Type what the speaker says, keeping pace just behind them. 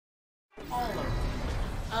all over.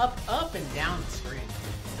 Up and down the screen.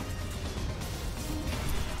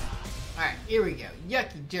 Alright, here we go.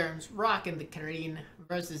 yuckyjerms rocking the Karin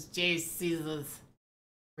versus JCaesarII.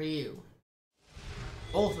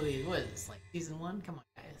 Both of these, what is this, like season 1? Come on,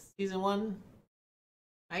 guys. Season 1?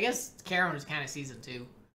 I guess Karin was kind of season 2.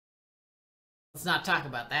 Let's not talk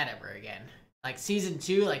about that ever again. Like season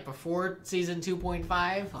 2, like before season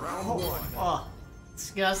 2.5. Oh,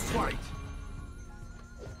 disgusting.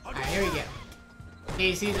 Alright, here we go.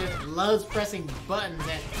 JCaesar loves pressing buttons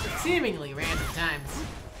at seemingly random times.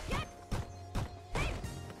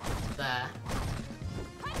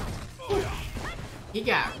 He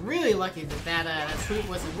got really lucky that that sweep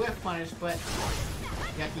wasn't whiff punish, but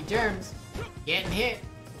yuckyjerms getting hit.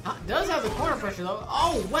 Does have the corner pressure though.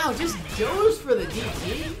 Oh wow, just goes for the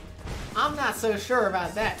DT. I'm not so sure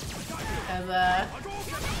about that. As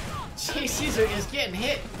JCaesar is getting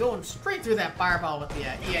hit, going straight through that fireball with the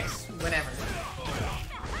EX whatever.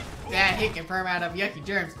 That hit confirm out of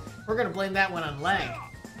yuckyjerms. We're gonna blame that one on lag.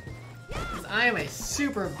 Because I am a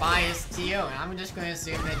super biased TO, and I'm just going to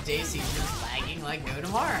assume that JCaesar's lagging like no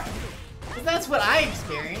tomorrow. Because that's what I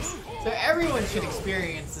experience. So everyone should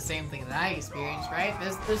experience the same thing that I experience, right?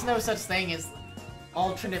 There's no such thing as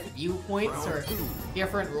alternate viewpoints or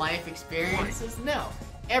different life experiences. No.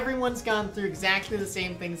 Everyone's gone through exactly the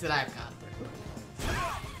same things that I've gone through.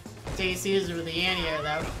 JCaesar with the anti-air,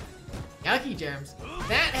 though. yuckyjerms.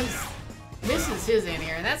 This is his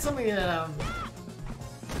anti-air, and that's something that,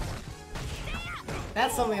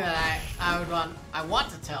 that's something that I want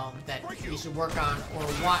to tell him that he should work on or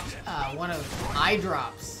watch one of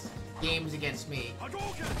iDrop's games against me.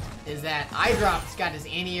 Is that iDrop's got his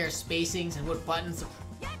anti-air spacings and what buttons to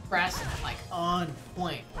press like on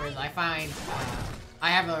point, whereas I find I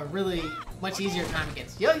have a really much easier time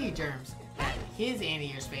against yuckyjerms that his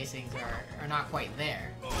anti-air spacings are not quite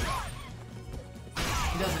there.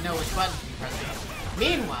 He doesn't know which buttons to be pressing.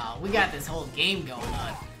 Meanwhile, we got this whole game going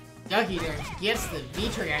on. yuckyjerms gets the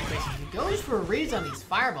V-trigger activation. He goes for a reads on these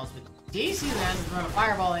fireballs, but JCaesar hasn't thrown a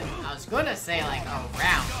fireball in, I was going to say like a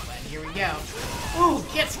round, but here we go. Ooh,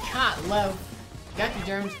 gets caught low.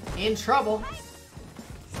 yuckyjerms in trouble.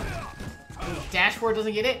 Ooh, dashboard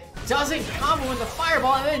doesn't get it. Doesn't combo with the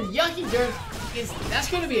fireball, and then yuckyjerms that's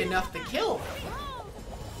going to be enough to kill.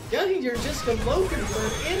 yuckyjerms just go low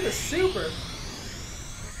confirm in the super.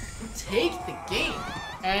 Take the game.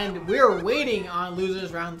 And we're waiting on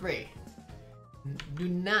losers round 3. Do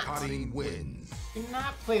not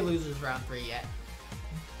play losers round 3 yet.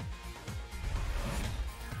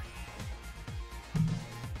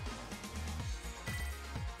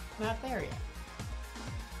 Not there yet.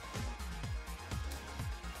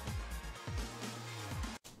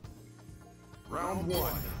 Round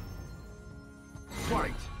 1.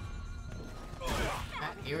 Fight.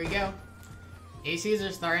 Right, here we go.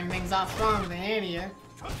 JCaesar starting things off strong with an anti-air.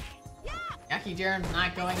 yuckyjerms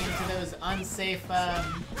not going into those unsafe,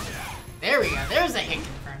 there we go, there's a hit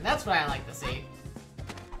confirm. That's what I like to see.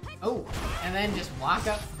 Oh, and then just walk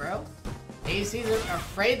up throw. JCaesar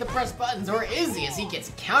afraid to press buttons, or is he, as he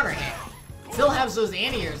gets counter hit. Still has those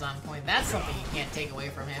anti-airs on point. That's something you can't take away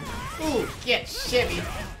from him. Ooh, get shivvied.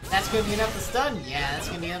 That's gonna be enough to stun? Yeah, that's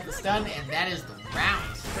gonna be enough to stun, and that is the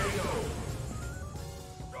round.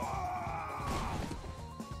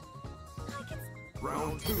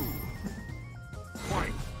 Round 2.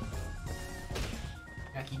 Fight.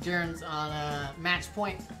 yuckyjerms on match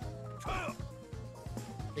point.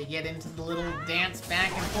 They get into the little dance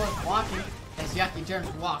back and forth walking as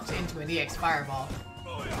yuckyjerms walks into an EX fireball.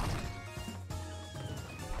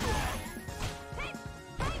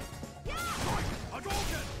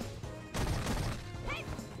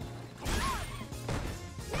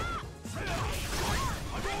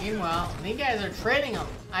 Meanwhile, these guys are trading them.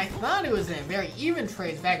 I thought it was a very even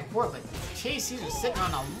trades back and forth, but JCaesar's sitting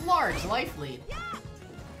on a large life lead.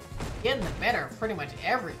 Getting the better of pretty much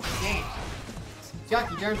every exchange.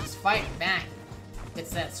 yuckyjerms is fighting back.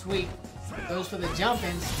 Gets that sweep. Goes for the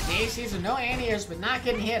jump-ins. JCaesar no anti-airs, but not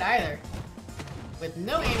getting hit either. With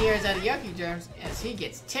no anti-airs out of yuckyjerms, as he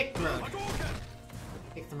gets tick-thrown.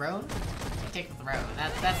 Tick-thrown? Tick-thrown.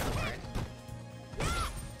 That's the word.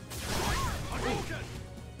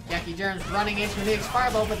 yuckyjerms running into an EX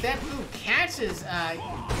fireball, but then catches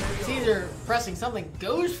Caesar pressing something,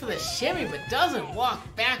 goes for the shimmy, but doesn't walk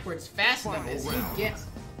backwards fast enough as he gets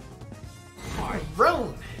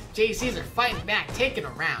thrown. JCaesar fighting back, taking a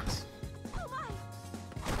round.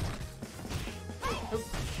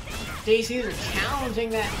 JCaesar challenging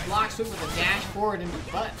that block sweep with a dash forward into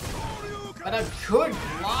the butt. But a good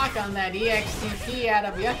block on that EXTP out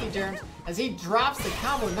of yuckyjerms. As he drops the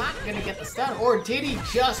combo, not gonna get the stun. Or did he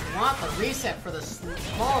just want the reset for the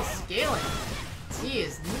small scaling? He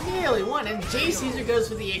is nearly won, and JCaesar goes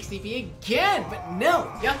for the XTP again, but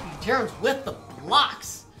no, yuckyjerms with the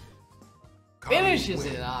blocks. Finishes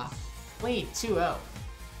it off. Lead 2-0.